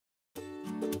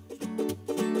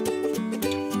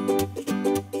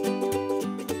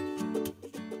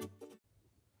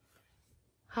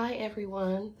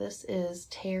everyone, this is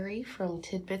Terry from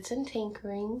Tidbits and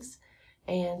Tinkerings,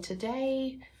 and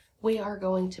today we are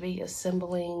going to be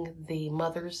assembling the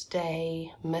Mother's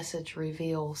Day message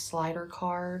reveal slider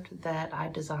card that I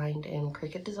designed in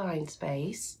Cricut Design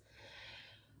Space.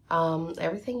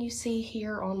 Everything you see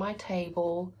here on my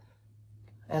table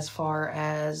as far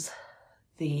as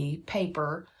the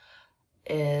paper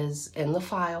is in the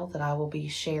file that I will be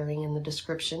sharing in the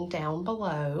description down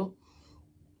below.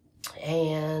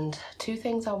 And two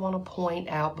things I want to point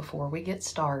out before we get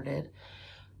started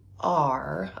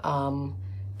are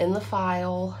in the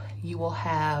file you will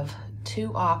have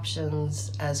two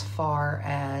options as far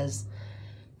as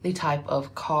the type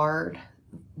of card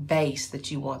base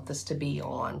that you want this to be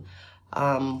on.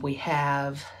 We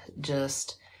have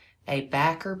just a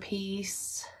backer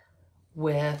piece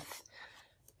with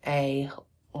a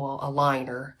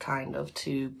liner kind of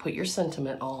to put your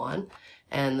sentiment on,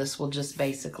 and this will just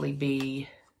basically be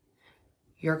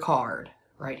your card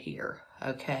right here,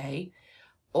 okay?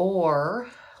 Or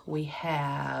we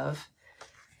have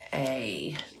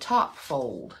a top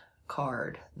fold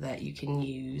card that you can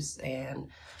use, and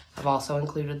I've also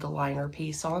included the liner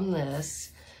piece on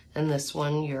this. And this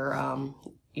one,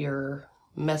 your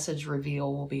message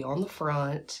reveal will be on the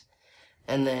front,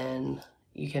 and then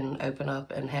you can open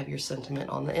up and have your sentiment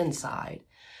on the inside.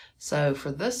 So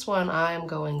for this one, I am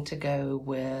going to go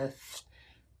with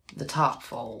the top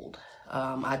fold.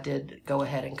 I did go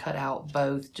ahead and cut out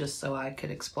both just so I could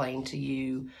explain to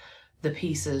you the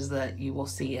pieces that you will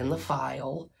see in the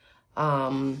file.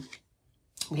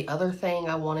 The other thing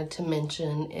I wanted to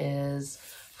mention is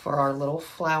for our little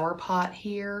flower pot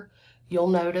here, you'll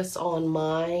notice on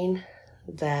mine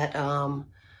that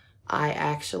I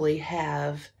actually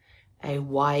have a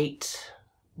white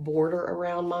border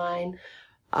around mine.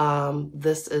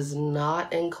 This is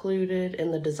not included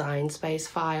in the Design Space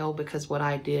file because what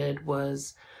I did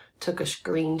was took a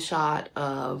screenshot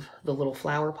of the little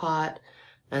flower pot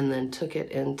and then took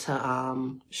it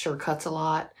into Sure Cuts A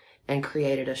Lot and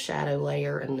created a shadow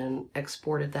layer and then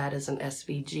exported that as an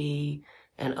SVG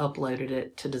and uploaded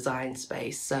it to Design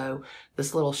Space. So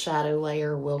this little shadow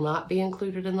layer will not be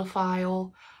included in the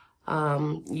file.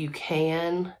 You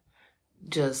can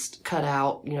just cut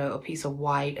out, a piece of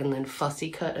white and then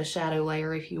fussy cut a shadow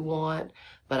layer if you want,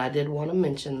 but I did want to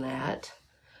mention that.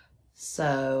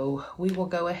 So we will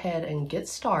go ahead and get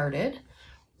started.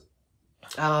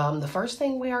 The first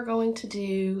thing we are going to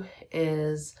do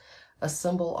is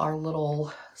assemble our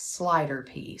little slider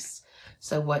piece.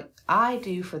 So what I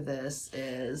do for this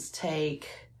is take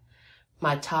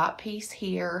my top piece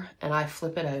here and I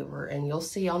flip it over, and you'll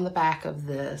see on the back of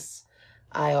this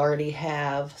I already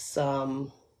have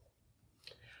some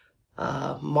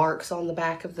marks on the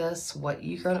back of this. What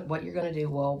you're gonna do,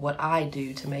 well, what I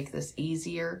do to make this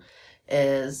easier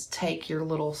is take your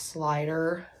little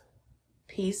slider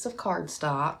piece of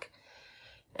cardstock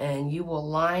and you will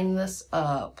line this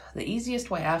up. The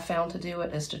easiest way I've found to do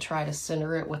it is to try to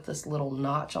center it with this little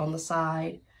notch on the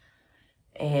side,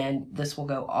 and this will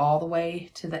go all the way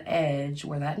to the edge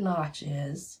where that notch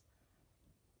is.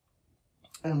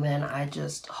 And then I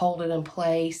just hold it in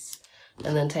place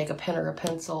and then take a pen or a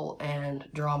pencil and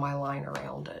draw my line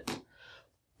around it.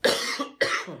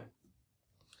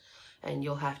 And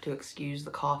you'll have to excuse the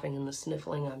coughing and the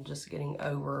sniffling. I'm just getting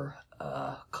over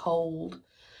a cold,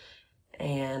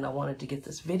 and I wanted to get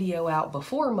this video out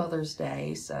before Mother's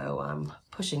Day, so I'm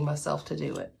pushing myself to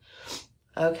do it.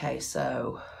 Okay,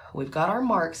 so we've got our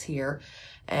marks here,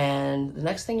 and the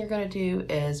next thing you're going to do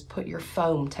is put your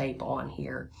foam tape on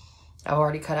here. I've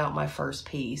already cut out my first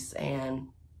piece, and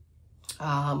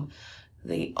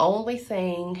the only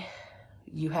thing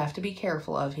you have to be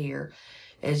careful of here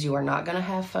is you are not going to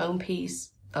have a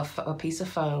piece of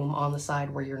foam on the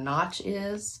side where your notch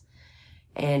is,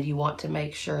 and you want to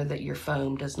make sure that your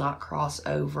foam does not cross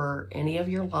over any of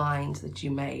your lines that you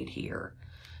made here.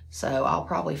 So I'll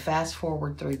probably fast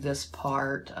forward through this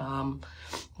part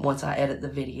once I edit the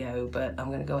video, but I'm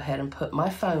going to go ahead and put my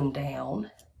foam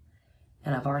down.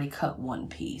 And I've already cut one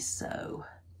piece, so.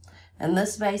 And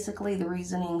this basically, the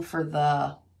reasoning for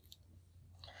the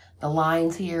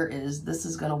lines here is this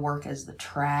is gonna work as the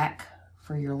track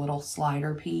for your little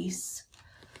slider piece.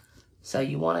 So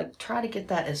you wanna try to get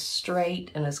that as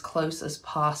straight and as close as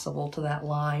possible to that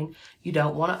line. You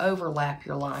don't wanna overlap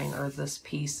your line or this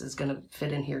piece is gonna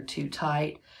fit in here too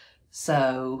tight.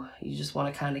 So you just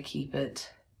wanna kind of keep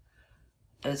it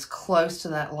as close to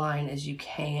that line as you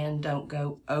can. Don't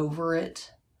go over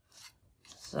it.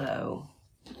 So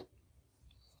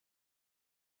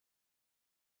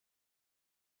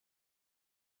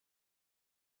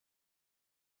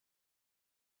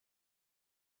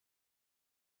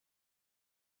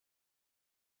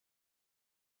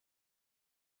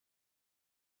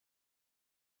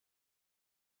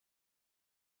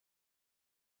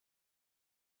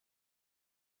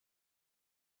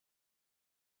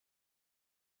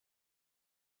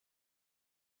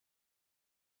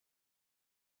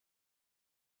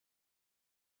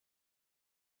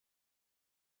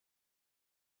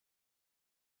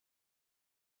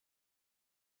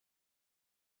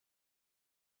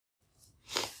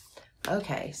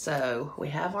Okay, so we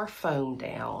have our foam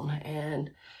down, and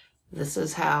this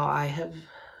is how I have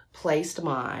placed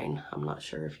mine. I'm not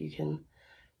sure if you can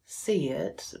see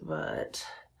it, but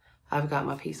I've got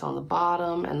my piece on the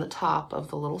bottom and the top of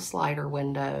the little slider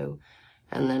window,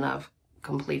 and then I've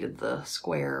completed the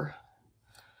square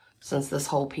since this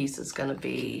whole piece is going to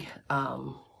be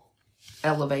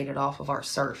elevated off of our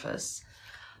surface.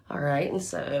 All right, and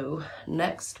so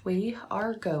next we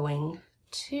are going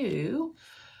to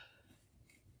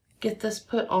get this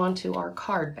put onto our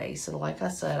card base. And like I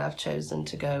said, I've chosen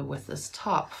to go with this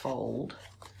top fold.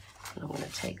 And I'm going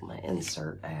to take my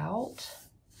insert out.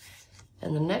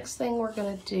 And the next thing we're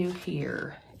going to do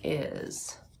here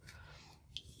is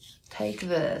take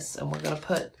this, and we're going to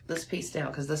put this piece down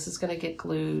because this is going to get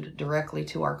glued directly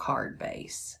to our card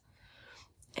base.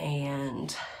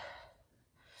 And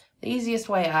the easiest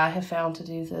way I have found to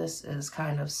do this is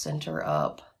kind of center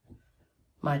up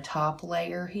my top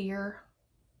layer here.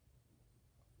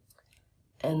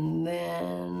 And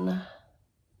then,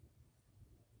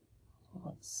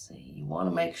 let's see, you want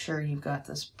to make sure you've got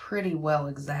this pretty well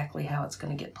exactly how it's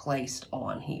going to get placed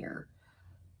on here.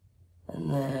 And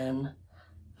then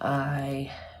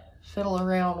I fiddle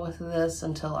around with this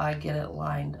until I get it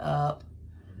lined up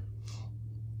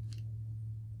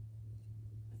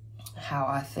how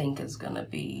I think is going to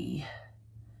be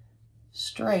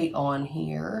straight on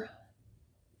here.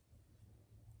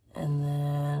 And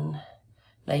then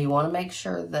now you want to make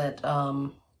sure that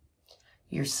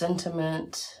your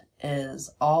sentiment is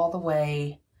all the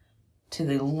way to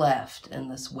the left in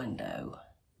this window.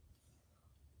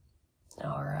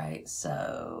 All right,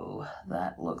 so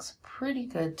that looks pretty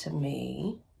good to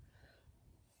me.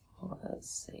 Let's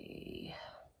see.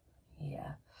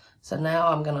 Yeah. So now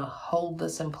I'm going to hold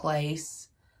this in place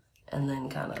and then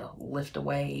kind of lift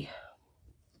away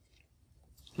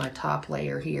my top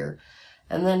layer here.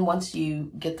 And then once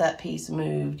you get that piece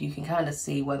moved, you can kind of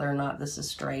see whether or not this is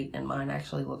straight, and mine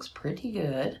actually looks pretty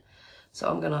good. So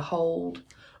I'm going to hold,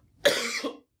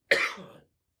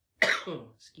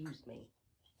 excuse me,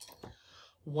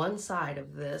 one side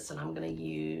of this, and I'm going to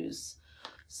use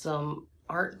some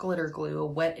art glitter glue, a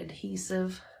wet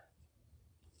adhesive,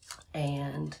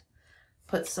 and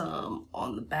put some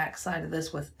on the back side of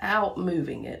this without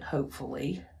moving it,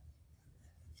 hopefully.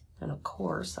 And of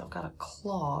course, I've got a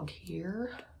clog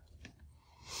here.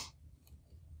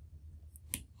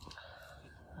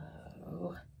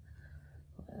 So,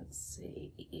 let's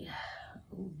see.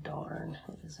 Oh, darn,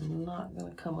 it is not going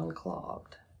to come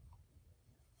unclogged.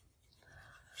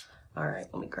 All right,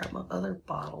 let me grab my other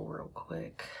bottle real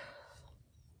quick.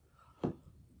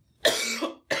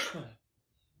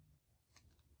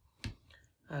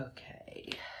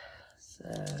 Okay,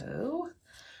 so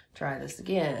try this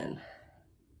again.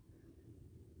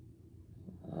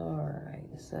 All right,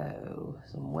 so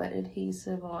some wet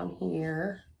adhesive on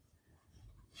here.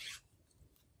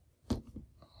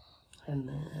 And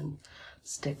then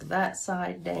stick that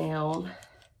side down.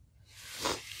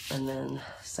 And then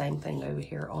same thing over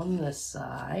here on this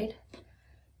side.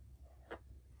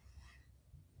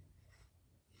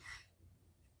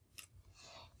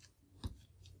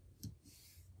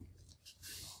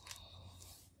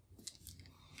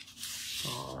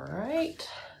 All right,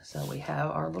 so we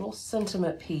have our little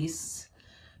sentiment piece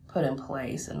put in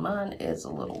place, and mine is a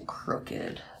little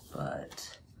crooked,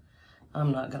 but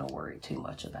I'm not going to worry too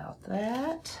much about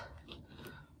that.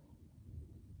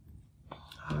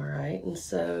 All right, and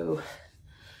so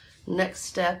next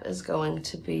step is going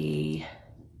to be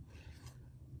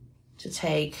to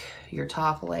take your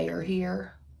top layer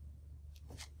here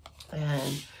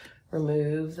and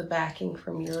remove the backing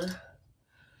from your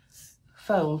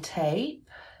foam tape.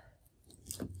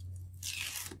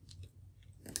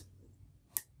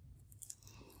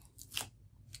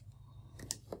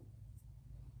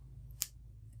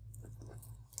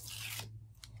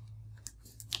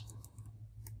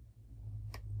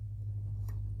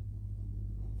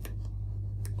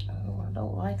 Oh, I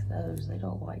don't like those. They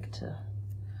don't like to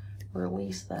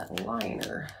release that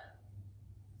liner.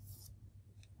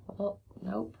 Oh,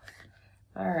 nope.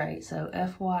 All right, so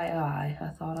FYI, I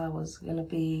thought I was gonna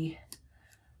be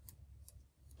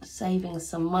saving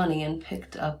some money and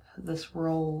picked up this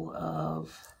roll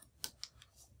of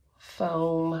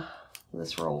foam,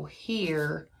 this roll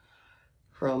here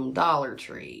from Dollar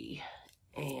Tree,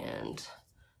 and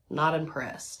not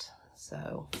impressed.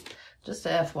 So just a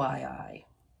FYI.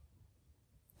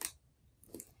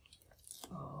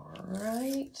 All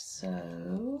right,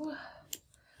 so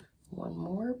one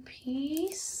more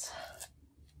piece.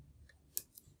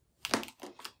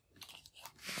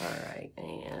 All right,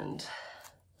 and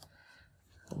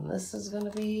this is going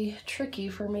to be tricky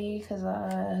for me because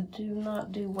I do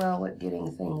not do well at getting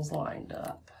things lined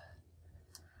up.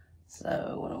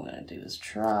 So what I'm going to do is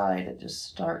try to just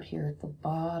start here at the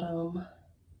bottom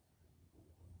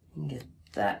and get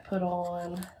that put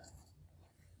on.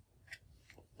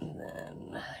 And then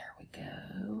there we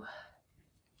go.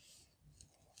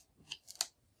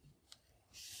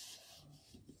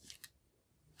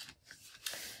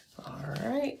 All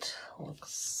right,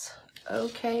 looks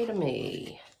okay to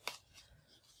me.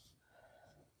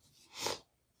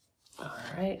 All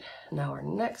right, now our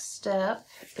next step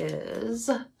is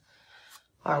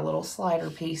our little slider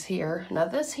piece here. Now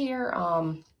this here,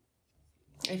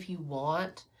 if you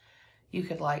want, you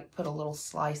could like put a little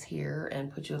slice here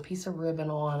and put you a piece of ribbon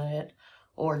on it,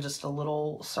 or just a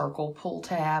little circle pull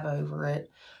tab over it.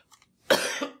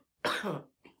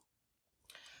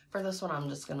 For this one, I'm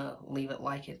just gonna leave it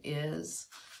like it is.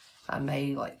 I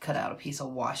may like cut out a piece of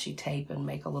washi tape and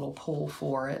make a little pull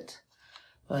for it.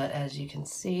 But as you can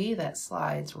see, that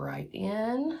slides right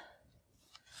in.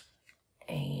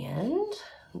 And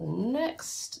the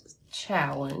next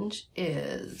challenge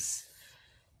is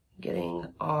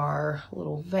getting our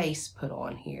little vase put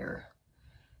on here.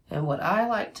 And what I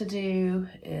like to do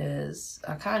is,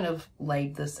 I kind of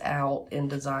laid this out in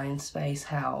Design Space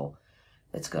how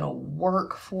it's going to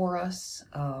work for us.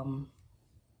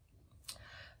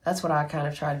 That's what I kind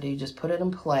of try to do, just put it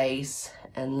in place,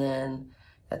 and then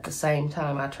at the same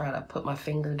time I try to put my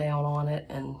finger down on it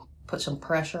and put some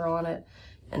pressure on it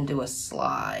and do a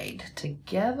slide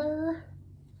together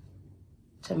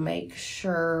to make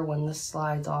sure when this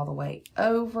slides all the way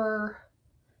over,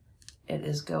 it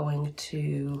is going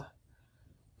to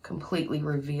completely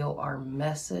reveal our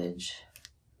message.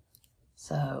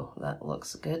 So that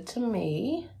looks good to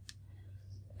me.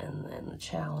 And then the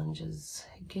challenge is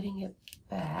getting it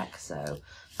back. So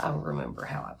I'll remember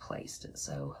how I placed it.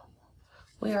 So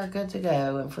we are good to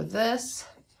go. And for this,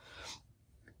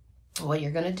 what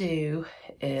you're gonna do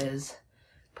is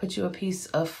put you a piece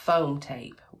of foam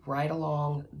tape right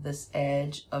along this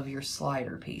edge of your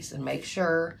slider piece, and make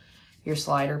sure your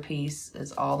slider piece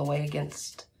is all the way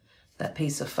against that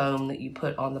piece of foam that you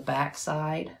put on the back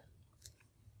side.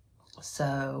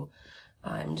 So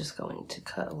I'm just going to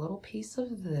cut a little piece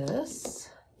of this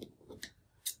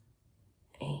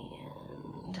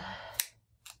and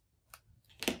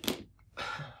I'm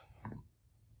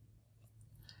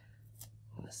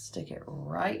going to stick it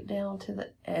right down to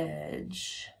the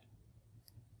edge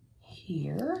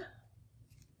here.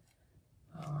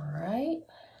 All right,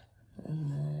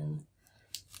 and then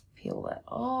peel that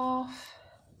off.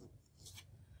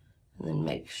 And then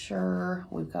make sure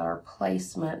we've got our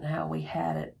placement and how we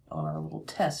had it on our little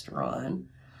test run.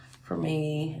 For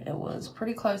me, it was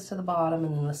pretty close to the bottom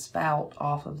and then the spout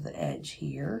off of the edge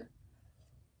here.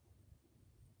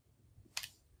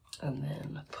 And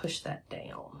then push that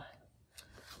down.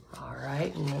 All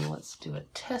right, and then let's do a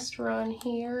test run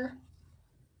here.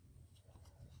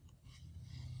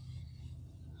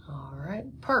 All right,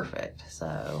 perfect.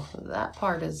 So that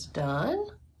part is done.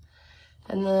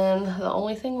 And then the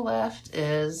only thing left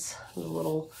is the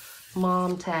little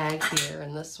mom tag here.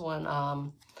 And this one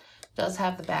does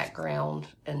have the background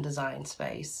and Design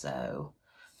Space. So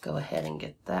go ahead and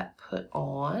get that put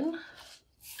on.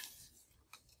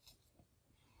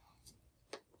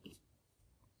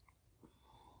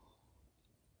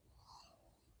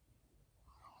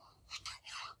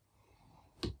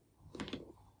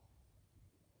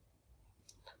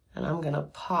 And I'm gonna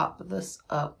pop this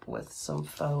up with some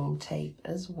foam tape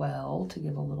as well to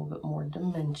give a little bit more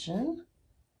dimension.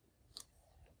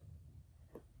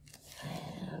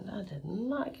 And I did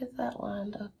not get that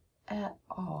lined up at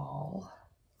all.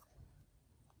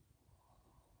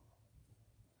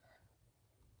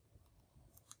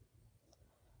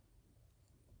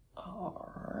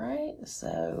 All right,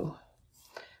 so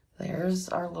there's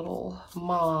our little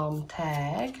mom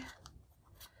tag.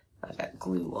 I got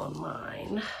glue on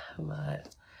mine,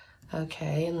 but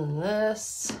okay, and then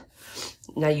this.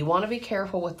 Now you want to be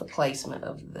careful with the placement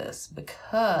of this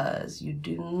because you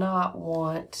do not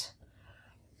want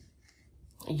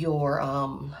your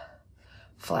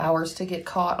flowers to get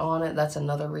caught on it. That's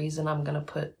another reason I'm going to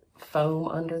put foam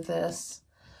under this.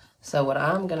 So what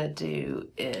I'm going to do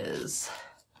is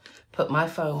put my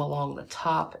foam along the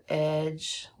top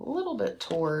edge, a little bit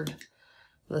toward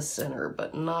the center,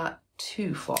 but not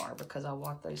too far because I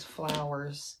want those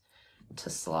flowers to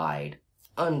slide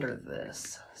under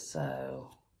this.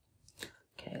 So,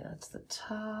 okay, that's the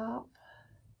top.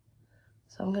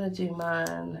 So I'm going to do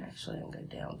mine, actually I'm going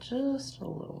to go down just a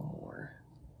little more.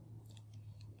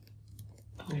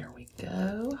 There we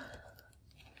go.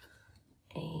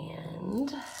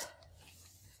 And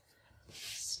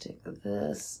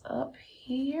this up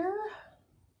here.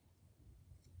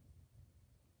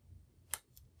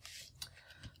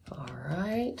 All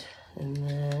right, and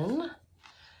then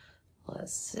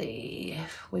let's see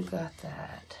if we've got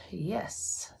that.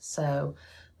 Yes, so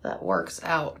that works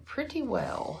out pretty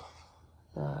well.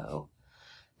 So,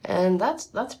 and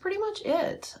that's pretty much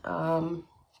it.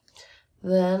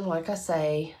 Then, like I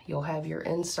say, you'll have your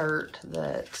insert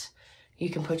that you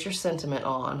can put your sentiment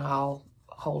on. I'll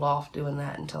hold off doing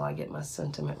that until I get my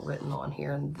sentiment written on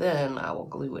here, and then I will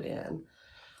glue it in.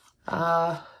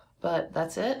 But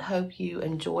that's it. Hope you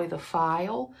enjoy the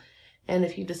file. And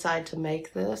if you decide to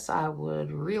make this, I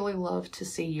would really love to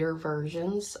see your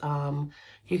versions.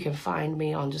 You can find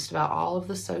me on just about all of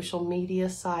the social media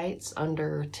sites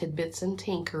under Tidbits and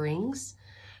Tinkerings.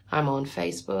 I'm on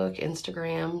Facebook,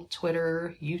 Instagram,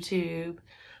 Twitter, YouTube,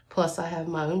 plus I have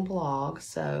my own blog.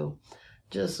 So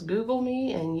just Google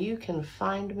me and you can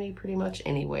find me pretty much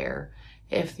anywhere.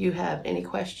 If you have any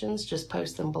questions, just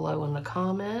post them below in the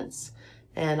comments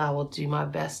and I will do my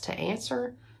best to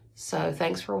answer. So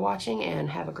thanks for watching and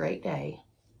have a great day.